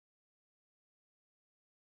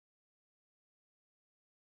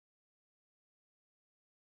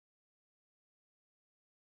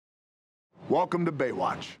Welcome to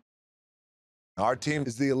Baywatch. Our team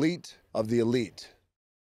is the elite of the elite.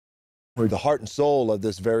 We're the heart and soul of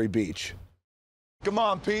this very beach. Come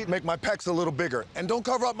on, Pete, make my pecs a little bigger. And don't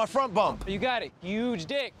cover up my front bump. You got it. Huge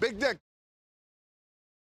dick. Big dick.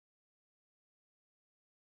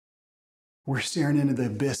 We're staring into the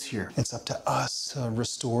abyss here. It's up to us to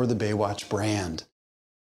restore the Baywatch brand.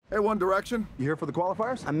 Hey, One Direction, you here for the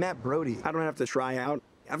qualifiers? I'm Matt Brody. I don't have to try out.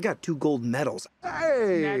 I've got 2 gold medals.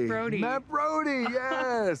 Hey! Matt Brody. Matt Brody,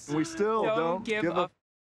 yes! We still don't give a...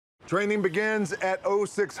 Training begins at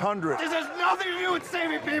 0600. This has nothing to do with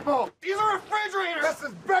saving people! These are refrigerators! This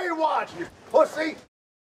is Baywatch, you pussy!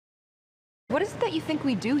 What is it that you think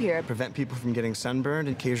we do here? Prevent people from getting sunburned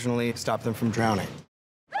and occasionally stop them from drowning.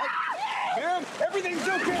 Man, everything's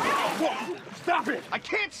okay! Whoa, stop it! I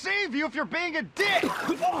can't save you if you're being a dick!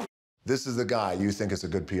 This is the guy you think is a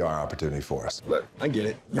good PR opportunity for us. Look, I get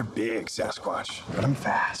it. You're big, Sasquatch, but I'm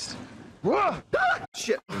fast. Whoa!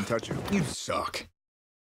 Shit. Didn't touch you. You suck.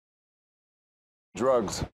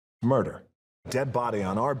 Drugs. Murder. Dead body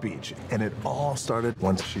on our beach. And it all started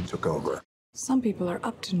once she took over. Some people are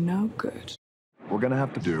up to no good. We're gonna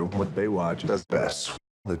have to do what Baywatch does best.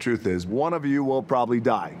 The truth is, one of you will probably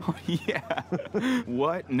die. Yeah.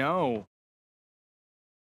 What? No.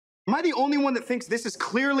 Am I the only one that thinks this is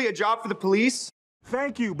clearly a job for the police?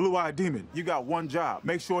 Thank you, Blue-Eyed Demon. You got one job.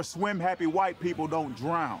 Make sure swim-happy white people don't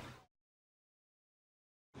drown.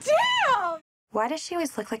 Damn! Why does she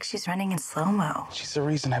always look like she's running in slow-mo? She's the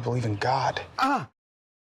reason I believe in God.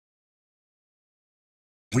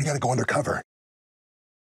 We gotta go undercover.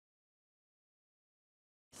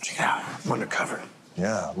 Yeah, I'm undercover.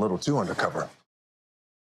 Yeah, a little too undercover.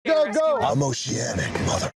 Go, Go! I'm oceanic,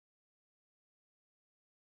 mother.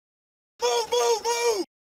 Move, move, move!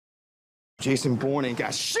 Jason Bourne ain't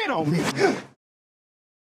got shit on me.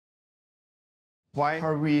 Why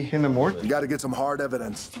are we in the morgue? You gotta get some hard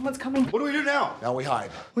evidence. Someone's coming. What do we do now? Now we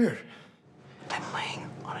hide. Weird. I'm laying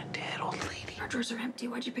on a dead old lady. Our drawers are empty.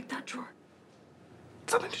 Why'd you pick that drawer?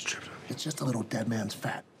 Something to strip. It's just a little dead man's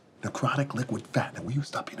fat. Necrotic liquid fat. Now, will you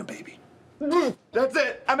stop being a baby? That's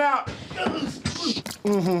it! I'm out!